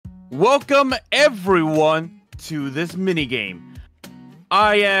Welcome everyone to this minigame.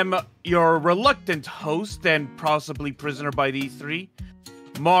 I am your reluctant host and possibly prisoner by these three,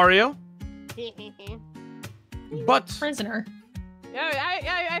 Mario. But prisoner.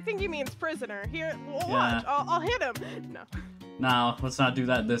 Yeah, I think he means prisoner. Here, watch. I'll hit him. No. No, let's not do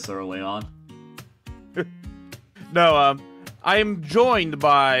that this early on. No, I am joined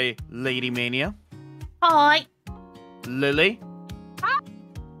by LadyMania. Hi. Lily.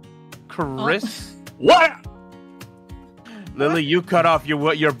 Chris. What? Lily, you cut off.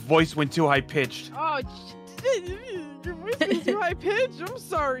 Your voice went too high pitched. Oh, your voice is too high pitched. I'm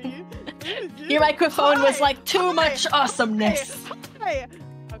sorry. Your microphone was like too much awesomeness. Hi.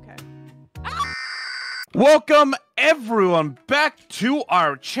 Okay. Welcome everyone back to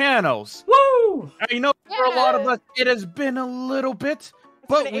our channels. Woo! I know for a lot of us it has been a little bit,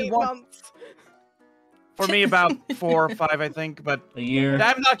 but we want. Months. For me, about 4 or 5, I think, but A year.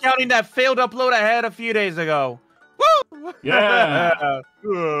 I'm not counting that failed upload I had a few days ago. Woo! Yeah.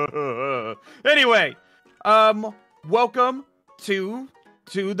 Anyway, welcome to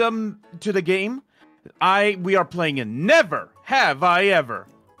the game. We are playing in Never Have I Ever,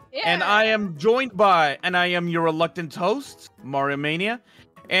 and I am joined by, and I am your reluctant host, MarioMania,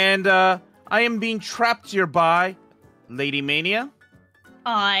 and I am being trapped here by LadyMania.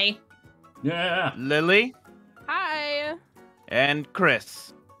 Hi. Yeah. Lily. Hi. And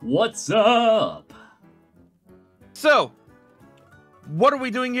Chris. What's up? So, what are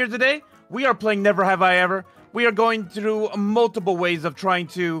we doing here today? We are playing Never Have I Ever. We are going through multiple ways of trying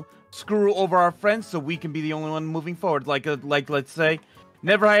to screw over our friends so we can be the only one moving forward. Like let's say,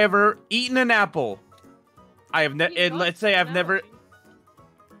 never have I ever eaten an apple. I have let's say I've never.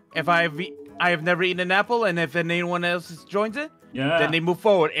 If I have never eaten an apple, and if anyone else joins it, then they move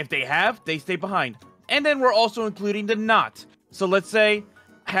forward. If they have, they stay behind. And then we're also including the not. So let's say,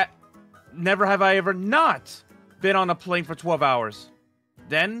 never have I ever not been on a plane for 12 hours.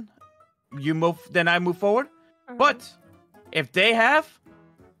 Then I move forward. But if they have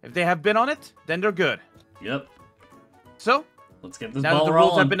been on it, then they're good. Yep. So Let's get this now that ball the rules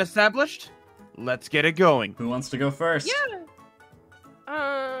rolling. have been established, let's get it going. Who wants to go first? Yeah.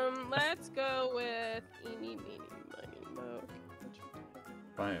 Let's go with eeny, meeny, miny, moe.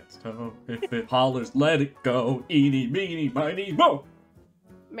 By its toe, if it hollers, let it go. Eeny, meeny, miny, mo.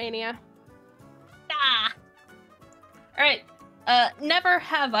 Mania. Ah. All right. Never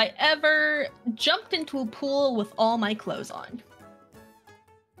have I ever jumped into a pool with all my clothes on.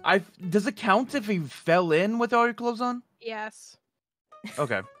 Does it count if you fell in with all your clothes on? Yes.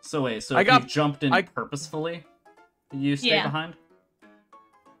 Okay. So wait, so I if got- you jumped in I- purposefully, you stay Yeah. behind?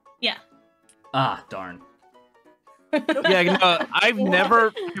 Yeah. Ah, darn. Yeah, no, I've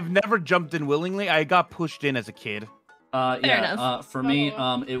never jumped in willingly. I got pushed in as a kid. Yeah, enough. for me,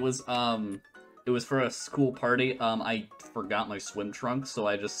 it was for a school party. I forgot my swim trunks, so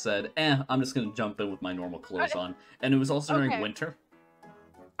I just said, I'm just gonna jump in with my normal clothes on. And it was also during Okay. winter.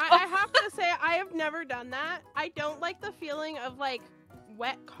 I have to say, I have never done that. I don't like the feeling of, like,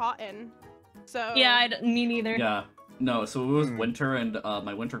 wet cotton. So... Yeah, me neither. Yeah. No, so it was Hmm. winter, and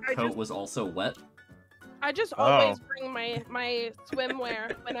my winter I coat just- was also wet. I just always bring my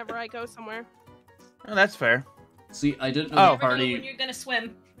swimwear whenever I go somewhere. Oh, that's fair. See, I didn't Oh. know You the never know when party. you're gonna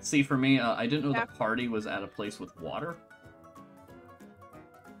swim. See, for me, I didn't know Yeah. the party was at a place with water.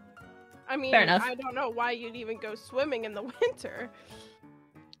 I mean, Fair enough. I don't know why you'd even go swimming in the winter.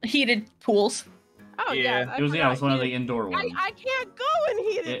 Heated pools. Oh, Yeah. yeah. It was one of the indoor ones. I can't go in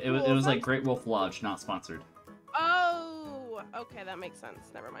heated It was pools. like Great Wolf Lodge, not sponsored. Oh, okay, that makes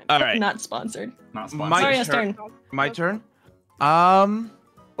sense. Never mind. All right, Not sponsored. Not My sponsored. Mario's turn. turn. my turn.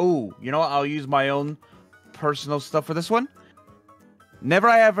 Oh, you know what? I'll use my own personal stuff for this one. Never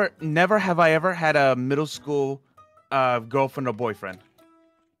have I ever had a middle school girlfriend or boyfriend.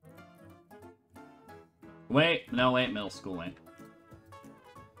 Wait, middle school, wait.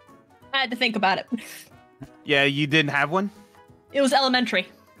 I had to think about it. Yeah, you didn't have one? It was elementary.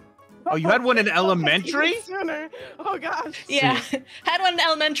 Oh, you had one in elementary? Even sooner. Oh gosh. Yeah. Had one in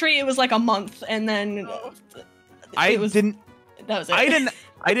elementary. It was like a month, and then Oh. I didn't. That was it.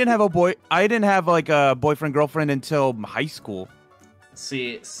 I didn't have like a boyfriend girlfriend until high school.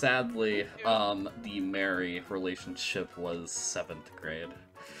 See, sadly, the Mary relationship was 7th grade.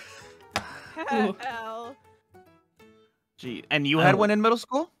 Ooh. Hell. Gee, and you had Oh. one in middle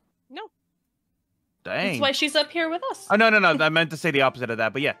school? No. Dang. That's why she's up here with us. Oh no. I meant to say the opposite of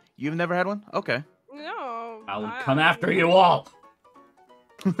that, but yeah, you've never had one? Okay. No. I will come after you all!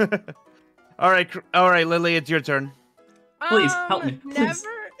 All right, Lily, it's your turn. Please, help me, please.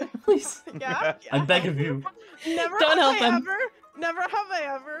 Never. Please. Yeah. I beg of you. Never Don't have help I him. ever. Never have I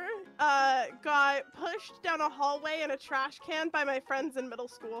ever got pushed down a hallway in a trash can by my friends in middle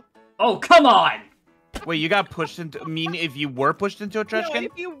school. Oh, come on! Wait, you got pushed into? I mean, if you were pushed into a trash No, can?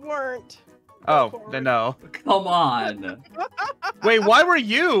 if you weren't. Oh, then no. Come on! Wait, why were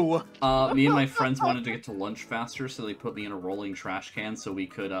you? Me and my friends wanted to get to lunch faster, so they put me in a rolling trash can so we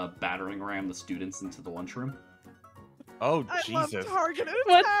could battering ram the students into the lunchroom. Oh, I Jesus. love targeted What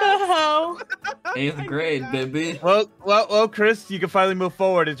the attacks. hell? 8th grade, baby. Well, Chris, you can finally move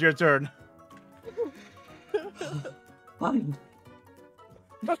forward. It's your turn. Fine.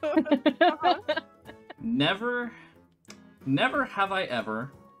 Never have I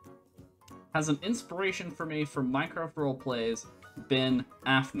ever has an inspiration for me for Minecraft roleplays been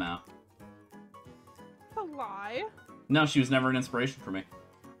Aphmau. A lie. No, she was never an inspiration for me.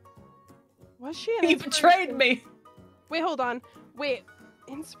 Was she an You betrayed inspiration? me. Wait, hold on. Wait,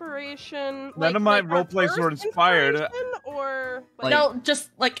 inspiration. None of my our role plays were first inspired. inspiration, or Like- No, just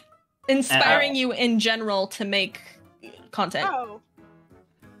like inspiring Ow. you in general to make content. Oh,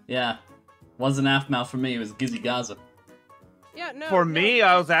 Yeah. Wasn't Aphmau for me, it was Gizzy Gaza. yeah, no. For no. me,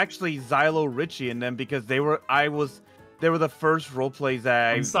 I was actually Xylo, Richie, and them because they were the first role plays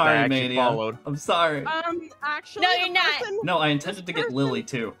that I'm sorry, I actually Mania. followed. I'm sorry. Actually, No, you're the not. person- No, I intended to get person- Lily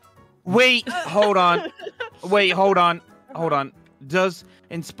too. Wait, hold on. Wait, hold on. Does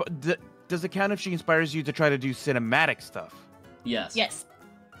it count if she inspires you to try to do cinematic stuff? Yes. Yes.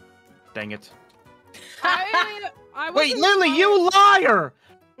 Dang it. I Wait, wasn't Lily, inspired- you liar!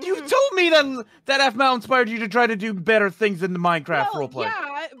 You Mhm. told me that F-Mount inspired you to try to do better things in the Minecraft Well, roleplay.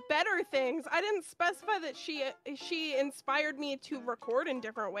 yeah, better things. I didn't specify that she inspired me to record in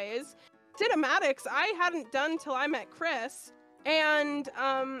different ways. Cinematics I hadn't done till I met Chris, and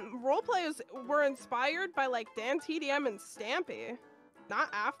roleplays were inspired by like Dan TDM and Stampy,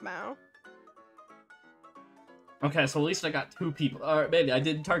 not Aphmau. Okay, so at least I got 2 people. Alright, maybe I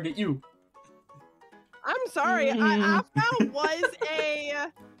didn't target you. I'm sorry, Mm. Aphmau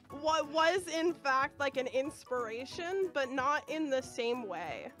was in fact like an inspiration, but not in the same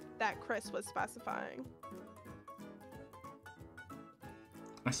way that Chris was specifying.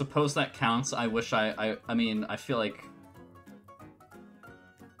 I suppose that counts. I wish I mean, I feel like...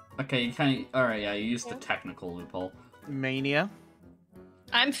 Okay, you kinda... Alright, yeah, you used the Yeah. technical loophole. Mania.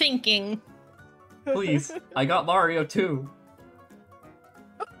 I'm thinking. Please, I got Mario too.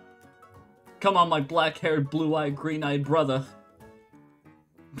 Come on, my black-haired, blue-eyed, green-eyed brother.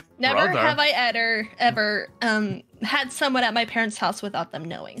 Never Brother. have I ever had someone at my parents' house without them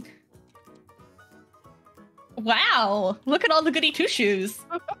knowing. Wow! Look at all the goody two shoes.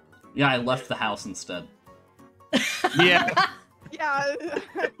 Yeah, I left the house instead. Yeah. Yeah,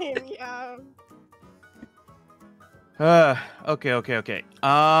 I mean, yeah. Okay.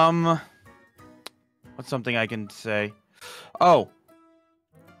 What's something I can say? Oh.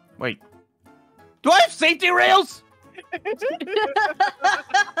 Wait. Do I have safety rails?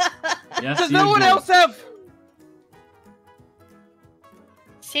 Yes, Does you no one do. else have?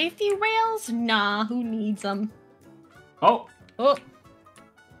 Safety rails? Nah, who needs them? Oh, Oh,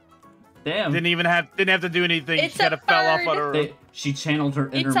 damn. Didn't have to do anything. It's She kind a of fell off bird. on her. She channeled her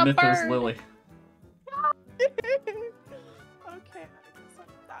inner It's a mythos, bird. Lily. Okay, I guess I'm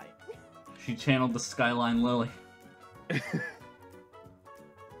dying. She channeled the Skyline Lily. She You mean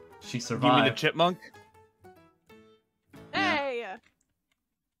the survived. chipmunk? Yeah. Hey!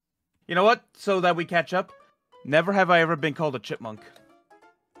 You know what? So that we catch up. Never have I ever been called a chipmunk.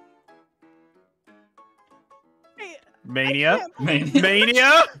 Hey, Mania. Mania.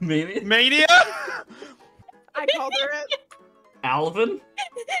 Mania. Mania. Mania. I called her it. Alvin?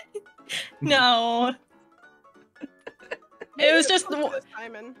 no. It was just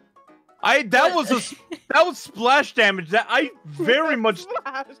Simon. That was splash damage. That I very much.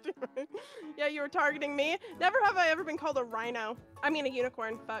 Yeah, you were targeting me. Never have I ever been called a rhino. I mean a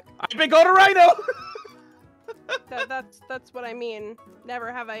unicorn. Fuck. I've been called a rhino. That's what I mean.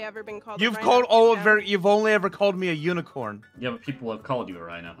 Never have I ever been called. You've a called rhino. You've only ever called me a unicorn. Yeah, but people have called you a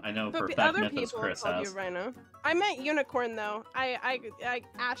rhino. I know for a But fact other Mythos people Chris called has. you rhino. I meant unicorn though. I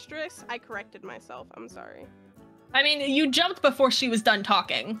asterisk. I corrected myself. I'm sorry. I mean, you jumped before she was done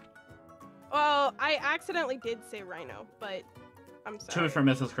talking. Well, I accidentally did say rhino, but I'm To sorry. be fair,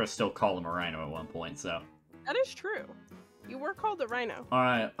 Mythos Chris still called him a rhino at one point, so. That is true. You were called a rhino.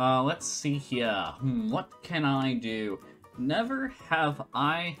 Alright, let's see here. What can I do? Never have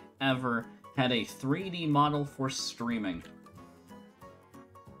I ever had a 3D model for streaming.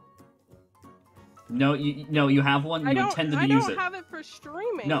 No, you have one. You intended to use I it. don't have it for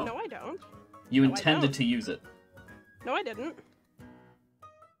streaming. No. No, I don't. You No, I intended don't. to use it. No, I didn't.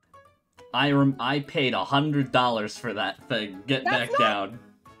 I paid $100 for that thing. Get That's back not- down.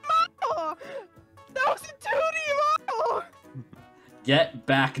 Oh, Get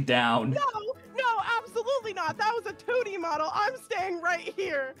back down. No, absolutely not. That was a 2D model. I'm staying right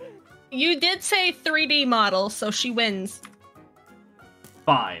here. You did say 3D model, so she wins.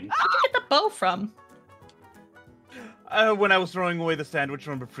 Fine. Where'd you get the bow from? When I was throwing away the sandwich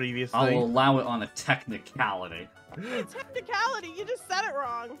from the previous I'll thing. allow it on a technicality. Technicality, you just said it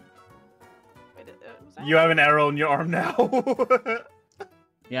wrong. Wait, was that You have an arrow in your arm now.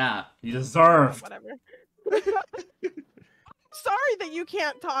 Yeah, you deserve. Whatever. Sorry that you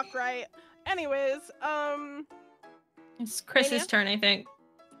can't talk right. Anyways, It's Chris's Mania? turn, I think.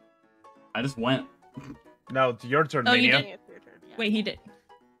 I just went. No, it's your turn, Oh, you Mania. did. it's your turn, yeah. Wait, he did.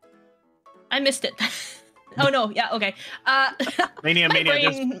 I missed it. Oh no, yeah, okay. Mania,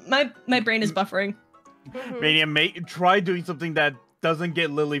 my brain is buffering. Mhm. Mania, try doing something that doesn't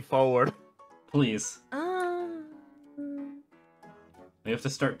get Lily forward. Please. We have to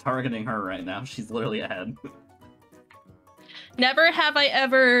start targeting her right now. She's literally ahead. Never have I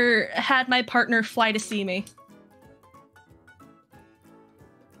ever had my partner fly to see me.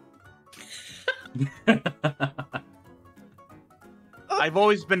 I've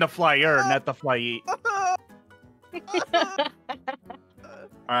always been the flyer, not the flyee.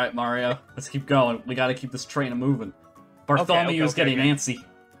 Alright, Mario. Let's keep going. We gotta keep this train moving. Bartholomew's getting antsy.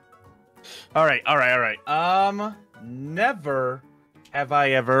 Alright. Never have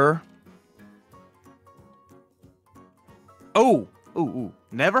I ever... Ooh.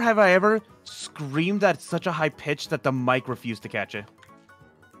 Never have I ever screamed at such a high pitch that the mic refused to catch it.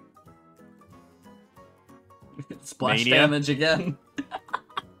 Splash Mania? damage again.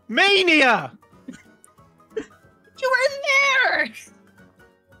 Mania! You were there!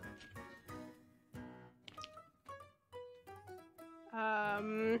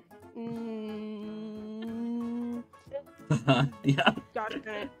 Yeah. Gosh darn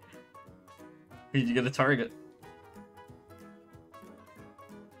it. Did you get a target?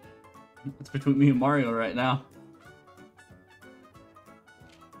 It's between me and Mario right now.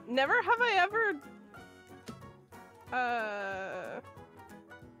 Never have I ever.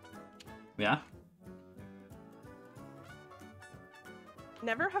 Yeah?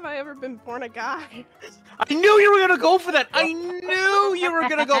 Never have I ever been born a guy. I knew you were gonna go for that! I knew you were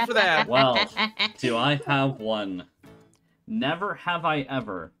gonna go for that! Well, do I have one? Never have I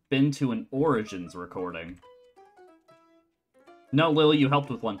ever been to an Origins recording. No, Lily, you helped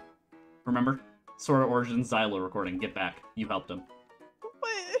with one. Remember? Sort of Origins Xylo recording. Get back. You helped him. But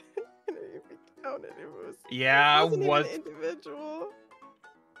I didn't even count it. It was. Yeah, it wasn't what? even individual.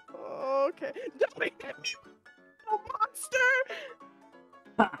 Okay. Don't make me a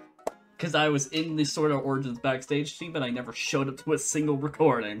monster. Because I was in the Sort of Origins backstage team, but I never showed up to a single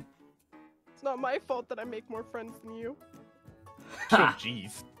recording. It's not my fault that I make more friends than you. Oh,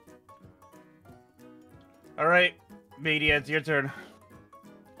 jeez. Alright, Media, it's your turn.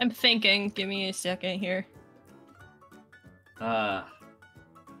 I'm thinking. Give me a second here.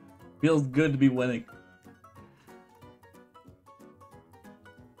 Feels good to be winning.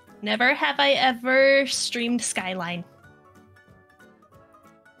 Never have I ever streamed Skyline.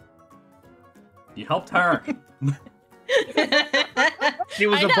 You helped her. She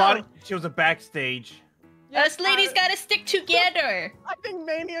was I know. She was a backstage. Us ladies gotta stick together. I think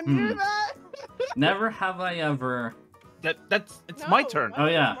Mania knew that. Never have I ever. It's my turn. Oh,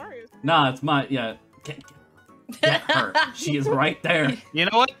 yeah. Nah, it's my. Yeah. Get her. She is right there. You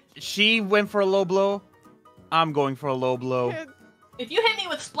know what? She went for a low blow. I'm going for a low blow. Kid, If you hit me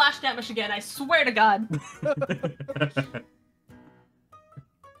with splash damage again, I swear to God.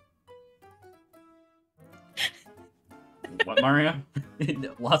 What, Mario?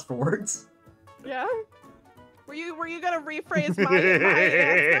 Lost for words? Yeah. Were you gonna rephrase my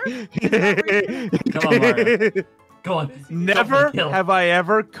answer? Come on, Mario. Go on. Never Kill. have I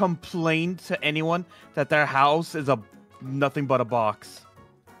ever complained to anyone that their house is nothing but a box.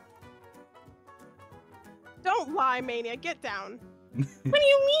 Don't lie, Mania. Get down. What do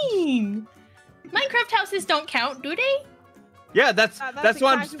you mean? Minecraft houses don't count, do they? Yeah, that's that's what I'm exactly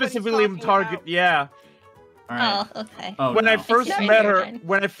what he's specifically talking target. about. Yeah. All right. Oh, okay. Oh, When no. I first It's met your her, turn.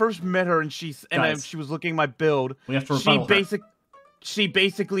 and she Guys. she was looking at my build. We have to She rebuttal her.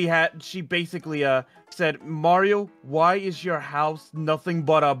 basically said, Mario, why is your house nothing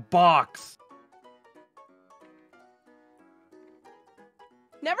but a box?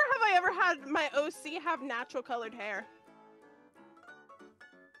 Never have I ever had my OC have natural colored hair.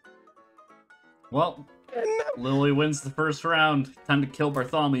 Well, Lily wins the first round. Time to kill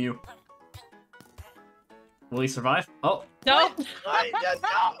Bartholomew. Will he survive? Oh, No, I didn't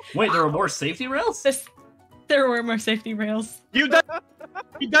know. wait, there were more safety rails? there were more safety rails. You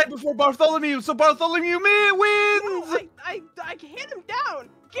died before Bartholomew, so Bartholomew wins! I like hit him down.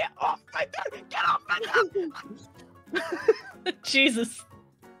 Get off my gun! Get off my gun! Jesus.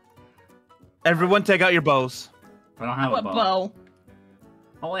 Everyone, take out your bows. I don't have a What bow. bow?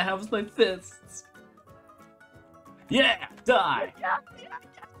 All I have is my fists. Yeah, die.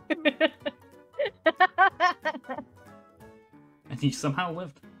 And he somehow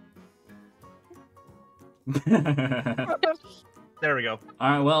lived. There we go.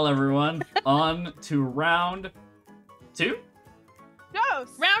 All right, well, everyone, on to round 2.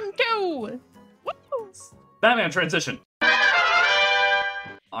 Ghost! Round 2. Woo! Batman transition. All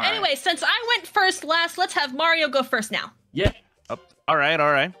right. Anyway, since I went first last, let's have Mario go first now. Yeah. All right,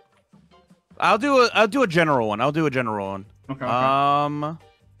 all right. I'll do a general one. I'll do a general one. Okay.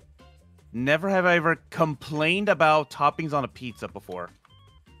 Never have I ever complained about toppings on a pizza before.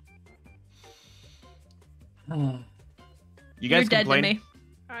 You guys You're dead complain? to me.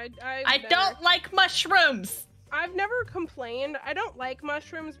 I don't like mushrooms. I've never complained. I don't like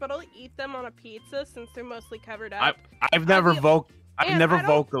mushrooms, but I'll eat them on a pizza since they're mostly covered up. I've never And never I don't-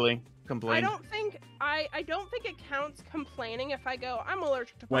 vocally I complained. don't think it counts complaining if I go, I'm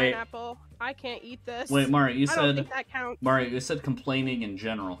allergic to Wait. pineapple. I can't eat this. Wait, Mario, you I don't said think that counts. Mario, you said complaining in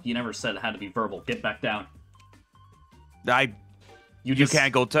general. You never said it had to be verbal. Get back down. You just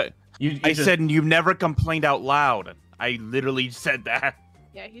can't go to. I just- said you've never complained out loud. I literally said that.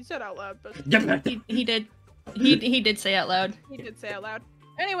 Yeah, he said out loud, but Get back down. He did. He did say out loud. he did say out loud.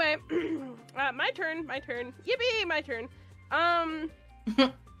 Anyway, my turn. Yippee, my turn.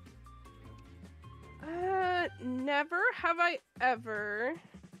 Never have I ever.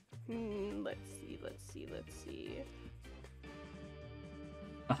 Let's see.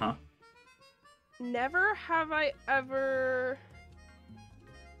 Uh-huh. Never have I ever.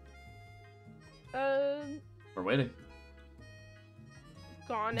 We're waiting.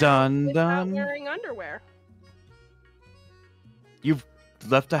 Gone Dun, out without dun. wearing underwear. You've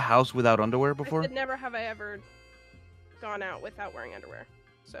left a house without underwear I before? said never have I ever gone out without wearing underwear.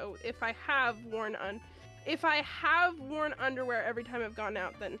 So if I have worn underwear every time I've gone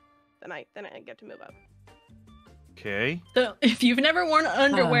out, then I get to move up. Okay. So if you've never worn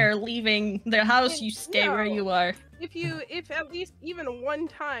underwear leaving the house, you stay where No. you are. If at least even one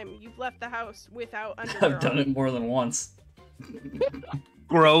time you've left the house without underwear I've done on. it more than once.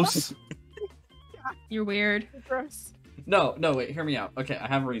 Gross. You're weird. Gross. No, wait, hear me out. Okay, I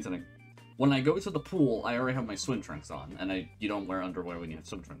have reasoning. When I go to the pool, I already have my swim trunks on, and you don't wear underwear when you have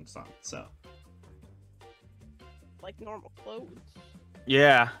swim trunks on, so. Like normal clothes.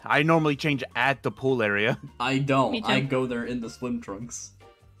 Yeah, I normally change at the pool area. I don't. Me too. I go there in the swim trunks.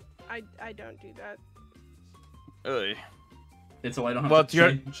 I don't do that. Ugh. It's so I don't have Well, to it's your-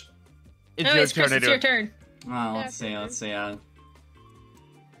 change. It's Anyways, your Chris, turn it's to your do it. turn. Oh, let's see.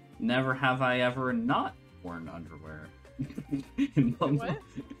 Never have I ever not worn underwear. What?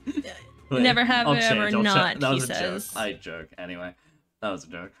 Wait, Never have I'll I ever change, I'll not, that he was a says. joke. I joke. Anyway, that was a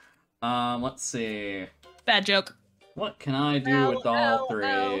joke. Let's see. Bad joke. What can I do with all three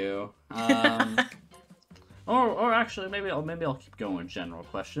of you? Or actually, maybe I'll keep going with general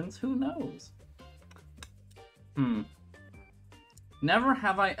questions. Who knows? Never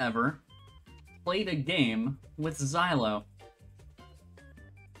have I ever played a game with Xylo.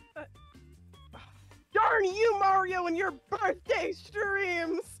 Darn you, Mario, and your birthday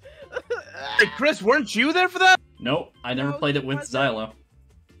streams! Hey, Chris, weren't you there for that? Nope, I never No, played it he with wasn't. Xylo.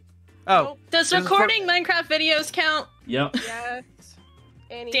 Oh, Does This is for- recording Minecraft videos count? Yep. Yes.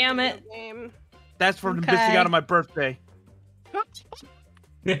 Any Damn video it. Game. that's for Okay. missing out on my birthday.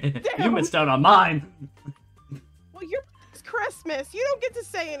 You missed out on mine. Well, it's Christmas. You don't get to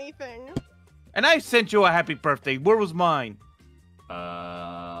say anything. And I sent you a happy birthday. Where was mine?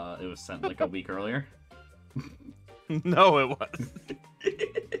 It was sent like a week earlier. No, it was.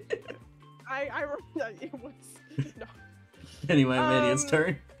 I remember that it was. No. Anyway, Mania's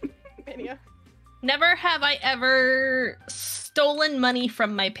turn. Mania. Never have I ever stolen money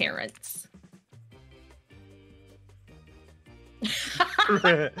from my parents.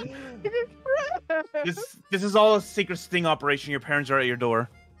 This is all a secret sting operation. Your parents are at your door.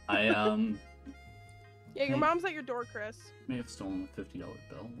 I Yeah, your mom's at your door, Chris. may have stolen a $50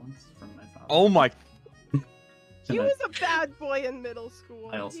 bill once from my father. Oh my. He And was a bad boy in middle school.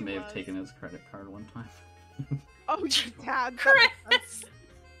 I also He may have was. taken his credit card one time. Oh, your dad. Chris!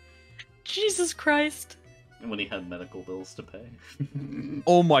 Jesus Christ. When he had medical bills to pay.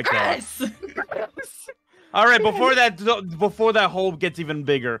 Oh my god. Chris! All right, before that hole gets even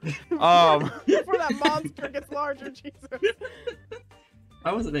bigger. Before that monster gets larger, Jesus.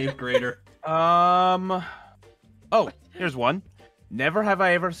 I was an 8th grader. Oh, here's one. Never have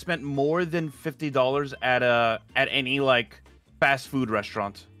I ever spent more than $50 at any like fast food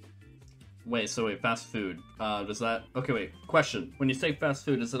restaurant. Wait, fast food. Does that... Okay, wait. Question. When you say fast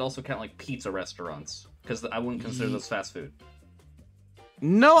food, does it also count, like, pizza restaurants? Because I wouldn't consider those fast food.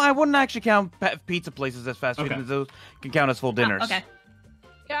 No, I wouldn't actually count pizza places as fast food. Okay. Those can count as full dinners. Okay.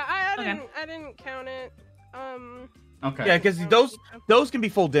 Yeah, I Okay. didn't count it. Okay. Yeah, because those can be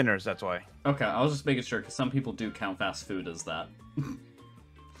full dinners, that's why. Okay, I was just making sure, because some people do count fast food as that.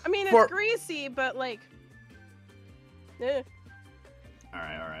 I mean, it's For- greasy, but like, eh.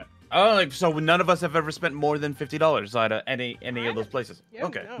 Alright. Oh, like, so none of us have ever spent more than $50 at any of those places. Yeah,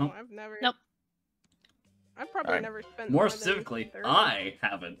 Okay. No, Nope. I've never. Nope. I've probably Alright. never spent More than specifically, 30. I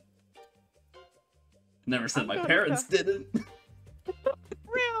haven't. Never said I'm my going parents with didn't.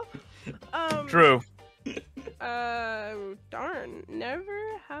 Real. True. Darn.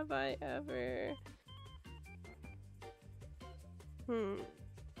 Never have I ever.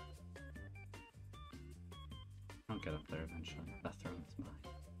 I'll get up there eventually. That throne's mine.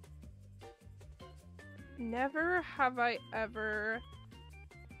 Never have I ever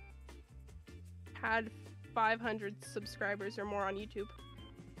had 500 subscribers or more on YouTube.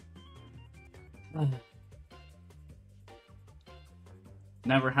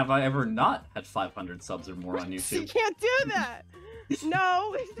 Never have I ever not had 500 subs or more on You YouTube. can't do that.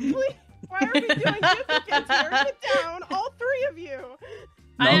 No, please. Why are we doing duplicates here? Get down, all three of you.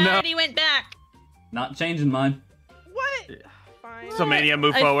 I No. already went back. Not changing mine. What? Fine. So Mania,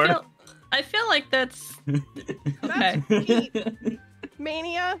 move forward. I feel like that's okay. Pete.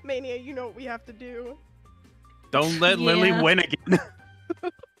 Mania, you know what we have to do. Don't let Lily Yeah. win again.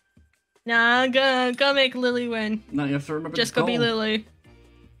 Nah, go make Lily win. No, you have to remember Just the go be goal. Lily.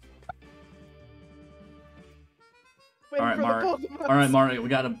 Waiting Alright, for the Mario. both of us. Alright, Mario, we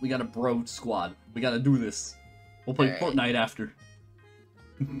got a bro squad. We gotta do this. We'll play Alright. Fortnite after.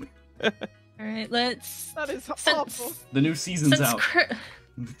 All right, let's. That is awful. The new season's Since out.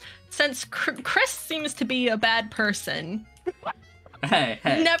 since Chris seems to be a bad person, Hey.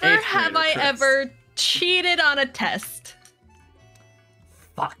 never eighth have grader I Chris. ever cheated on a test.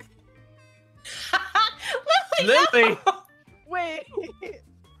 Fuck. Lily, Lily,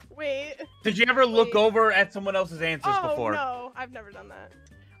 Wait. did you ever look Wait. over at someone else's answers Oh before? no, I've never done that.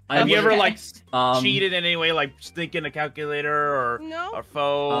 Have you ever Okay. like Um, cheated in any way, like sneaking a calculator or No. a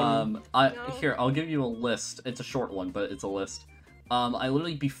phone? No. Here, I'll give you a list. It's a short one, but it's a list. I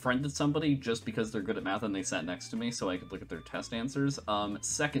literally befriended somebody just because they're good at math and they sat next to me so I could look at their test answers.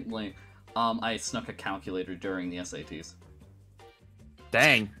 Secondly, I snuck a calculator during the SATs.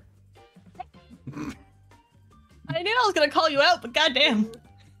 Dang. I knew I was gonna call you out, but goddamn.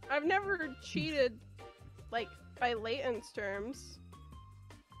 I've never cheated, like, by Layton's terms.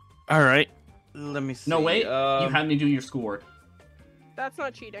 All right. Let me see. No, wait. You Um, had me do your schoolwork. That's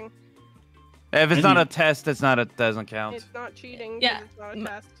not cheating. If it's And not you- a test, doesn't count. It's not cheating. 'cause Yeah. It's not a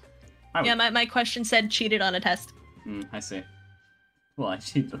test. Yeah, my question said cheated on a test. I see. Well, I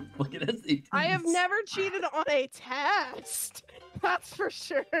cheated. Look at SATs. I have never cheated on a test. That's for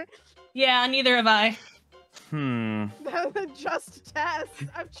sure. Yeah, neither have I. Just tests.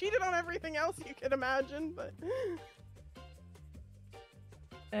 I've cheated on everything else you could imagine, but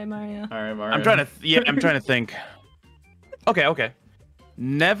Hey, Mario. All right, Mario. I'm trying to think. Okay.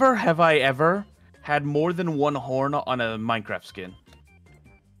 Never have I ever had more than one horn on a Minecraft skin.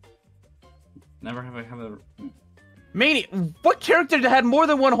 Never have I have a. Mania, what character had more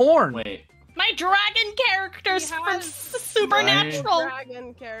than one horn? Wait. My dragon characters He from has Supernatural.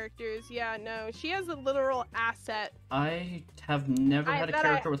 dragon characters. Yeah, no, she has a literal asset. I have never had a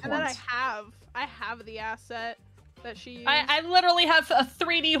character with that horns. I have the asset that she used. I literally have a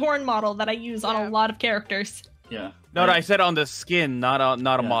 3D horn model that I use on Yeah. a lot of characters. Yeah. No, I said on the skin, not a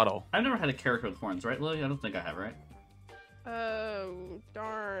Yeah. model. I've never had a character with horns, right, Lily? I don't think I have, right? Oh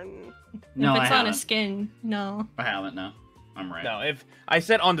darn! No, if I it's on haven't. a skin, no. I haven't. No, I'm right. No, if I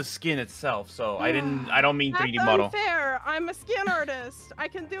said on the skin itself, so I don't mean 3D That's model. unfair. I'm a skin artist. I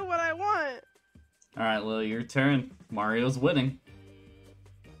can do what I want. All right, Lily, your turn. Mario's winning.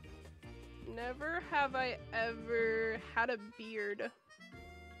 Never have I ever had a beard.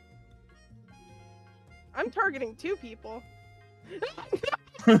 I'm targeting 2 people.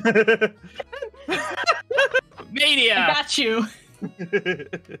 Mania! I got you.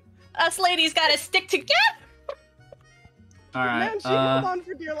 Us ladies gotta stick together. All right. Man, she held on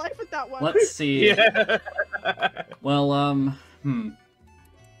for dear life with that one. Let's see. Yeah. Well,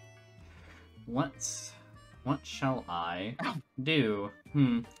 What shall I do?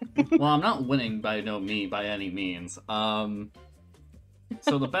 Well, I'm not winning by any means.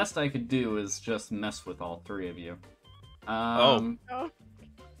 So the best I could do is just mess with all 3 of you. Oh.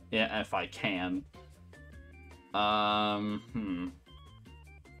 Yeah, if I can.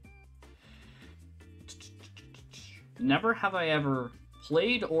 Never have I ever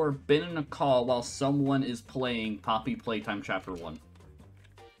played or been in a call while someone is playing Poppy Playtime Chapter 1.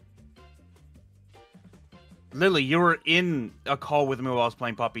 Lily, you were in a call with me while I was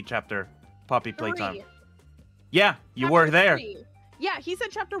playing Poppy Playtime. 3. Yeah, you Chapter were there. 3. Yeah, he said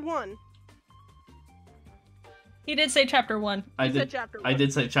chapter 1. He did say chapter 1. I He said chapter 1.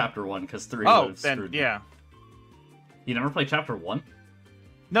 did say Chapter 1, because 3 Oh, would have then, screwed me. yeah. You never played Chapter 1?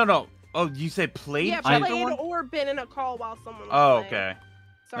 No. Oh, you said played Yeah, chapter played 1? or been in a call while someone was Oh, playing. okay.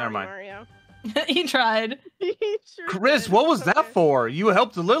 Sorry, Never mind. Mario. He tried. He sure Chris, did. what was It's that okay. for? You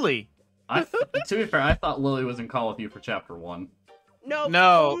helped Lily. To be fair, I thought Lily was in call with you for Chapter 1. No,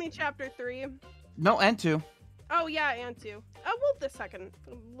 only chapter 3. No, and 2. Oh, yeah, and 2. Oh, well, the second.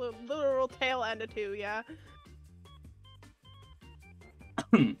 Literal tail end of 2, yeah.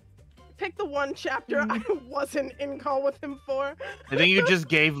 Pick the one chapter I wasn't in call with him for. I think you just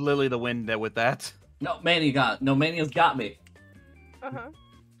gave Lily the win there with that. No, Mania's got me. Uh-huh.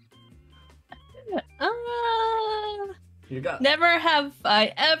 You got Never have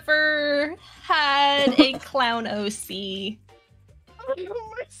I ever had a clown OC. Oh,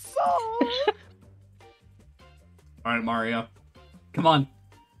 my soul. Alright, Mario. Come on.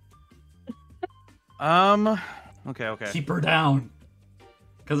 Okay. Keep her down.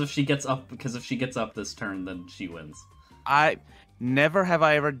 Because if she gets up this turn, then she wins. Never have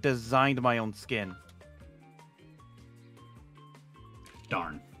I ever designed my own skin.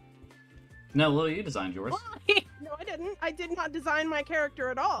 Darn. No, Lily, you designed yours. No, I didn't. I did not design my character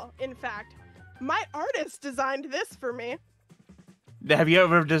at all. In fact, my artist designed this for me. Have you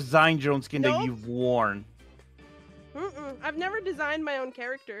ever designed your own skin that Nope. you've worn? Mm-mm. I've never designed my own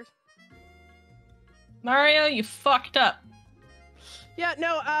character. Mario, you fucked up. Yeah,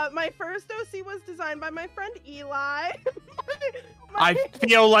 no, my first OC was designed by my friend Eli. I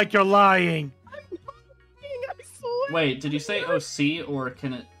feel like you're lying. I'm not lying, I swear. Wait, did you say OC or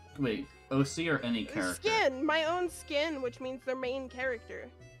can it... Wait, OC or any character? Skin, my own skin, which means their main character.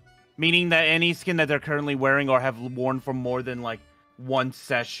 Meaning that any skin that they're currently wearing or have worn for more than like one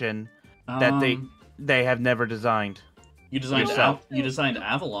session that they have never designed. You designed yourself. You designed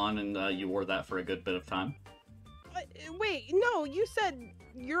Avalon and you wore that for a good bit of time. Wait, no, you said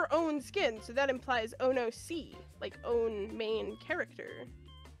your own skin, so that implies own OC, like own main character.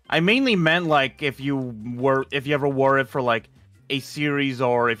 I mainly meant like if you ever wore it for like a series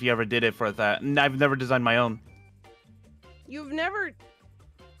or if you ever did it for that. And I've never designed my own. You've never...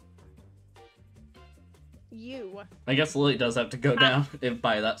 You. I guess Lily does have to go down if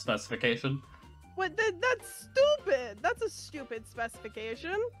by that specification. What? That's stupid. That's a stupid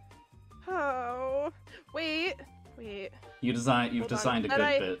specification. Oh, wait. You've Hold designed on. a good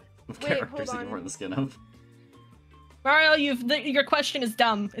That bit of wait, characters hold that on. you weren't the skin of. Mario, your question is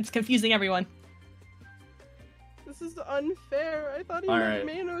dumb. It's confusing everyone. This is unfair. I thought he All meant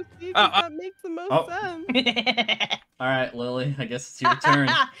right. main OC because that makes the most sense. Alright, Lily, I guess it's your turn.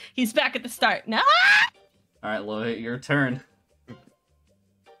 He's back at the start. No. Alright, Lily, your turn.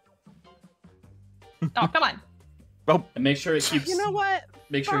 Oh, come on. Oh, And make sure it keeps You know what?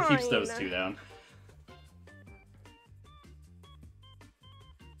 make sure it keeps those Fine. two down.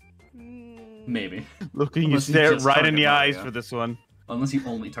 Maybe. looking you Unless you stare just right in target the eyes Mario. for this one. Unless you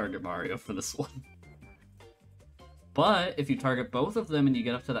only target Mario for this one. But if you target both of them and you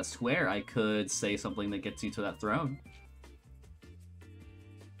get up to that square, I could say something that gets you to that throne.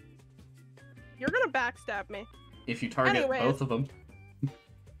 You're gonna backstab me. If you target Anyways. both of them,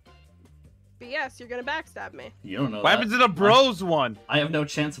 But yes, you're gonna backstab me. you don't know What that. happens to the bros one? I have no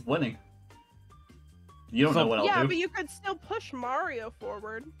chance of winning. You don't So- know what I'll Yeah, do. but you could still push Mario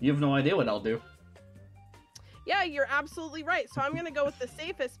forward. You have no idea what I'll do. Yeah, you're absolutely right. So I'm gonna go with the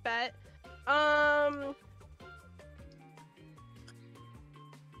safest bet.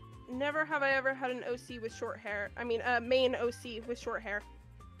 Never have I ever had an OC with short hair. I mean, main OC with short hair.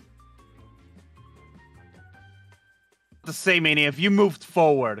 To say, Mania, if you moved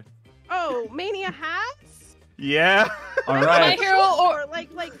forward. Oh, Mania has? Yeah. All My right, hero or like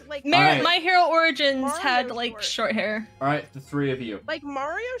Alright. My Hero Origins Mario had like short. short hair. all right, the three of you. like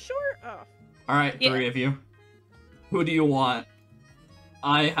Mario short? Oh. All right, Yeah. three of you. Who do you want?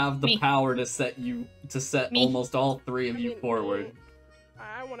 I have the Me. power to set Me. almost all three of I you mean, forward.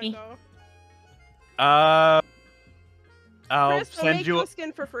 I want Me. to go. I'll Chris, I'll send make you. you a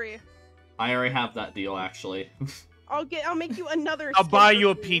skin for free. I already have that deal, actually. I'll make you another. I'll skin buy for you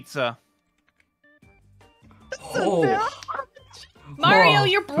a free. pizza. unfair. Mario, Oh,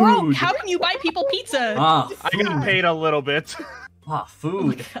 you're broke. food. How can you buy people pizza? I got paid a little bit.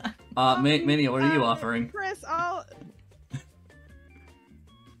 Food. Mania, what are you offering? Chris,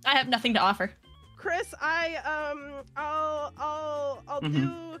 I have nothing to offer. Chris, I'll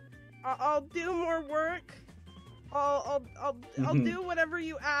do more work. I'll do whatever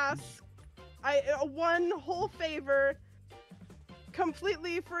you ask. One whole favor,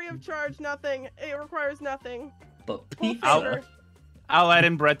 completely free of charge. Nothing. It requires nothing. But Whole pizza. favor. I'll add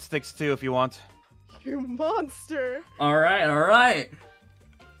in breadsticks too if you want. You monster! All right.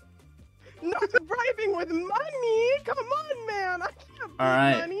 Not bribing with money. Come on, man. I can't All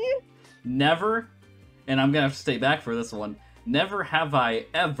right. money. Never, and I'm gonna have to stay back for this one. Never have I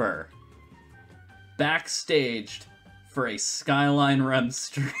ever backstaged for a Skyline Rem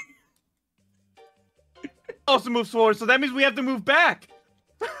stream. Also moves forward, so that means we have to move back.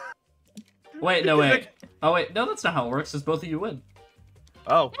 Wait, no, wait. Oh, wait, no, that's not how it works. It's both of you win.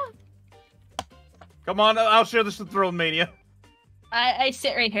 Oh. Come on, I'll share this with Throne Mania. I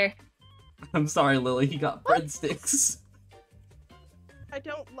sit right here. I'm sorry, Lily. He got breadsticks. I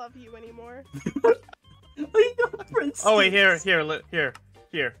don't love you anymore. He got breadsticks. Oh wait, here,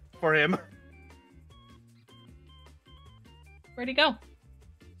 for him. Where'd he go?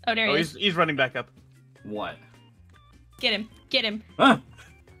 Oh, there Oh, he is. he's running back up. What? Get him. Get him. Ah!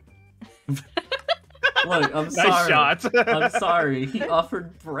 Look, I'm sorry. Nice shot. I'm sorry. He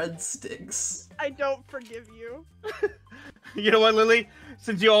offered breadsticks. I don't forgive you. You know what, Lily?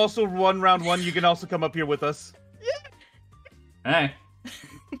 Since you also won round 1, you can also come up here with us. Hey.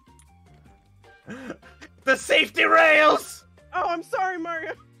 The safety rails! Oh, I'm sorry,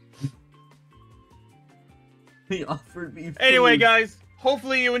 Mario. He offered me food. Anyway, guys,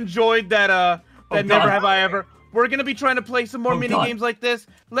 hopefully you enjoyed that God. Never Have I Ever. We're gonna be trying to play some more Oh, mini God. games like this.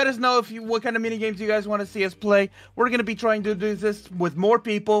 Let us know what kind of mini games you guys want to see us play. We're gonna be trying to do this with more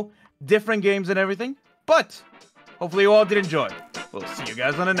people, different games and everything. But hopefully you all did enjoy. We'll see you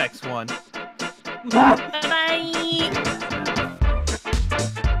guys on the next one. Bye-bye.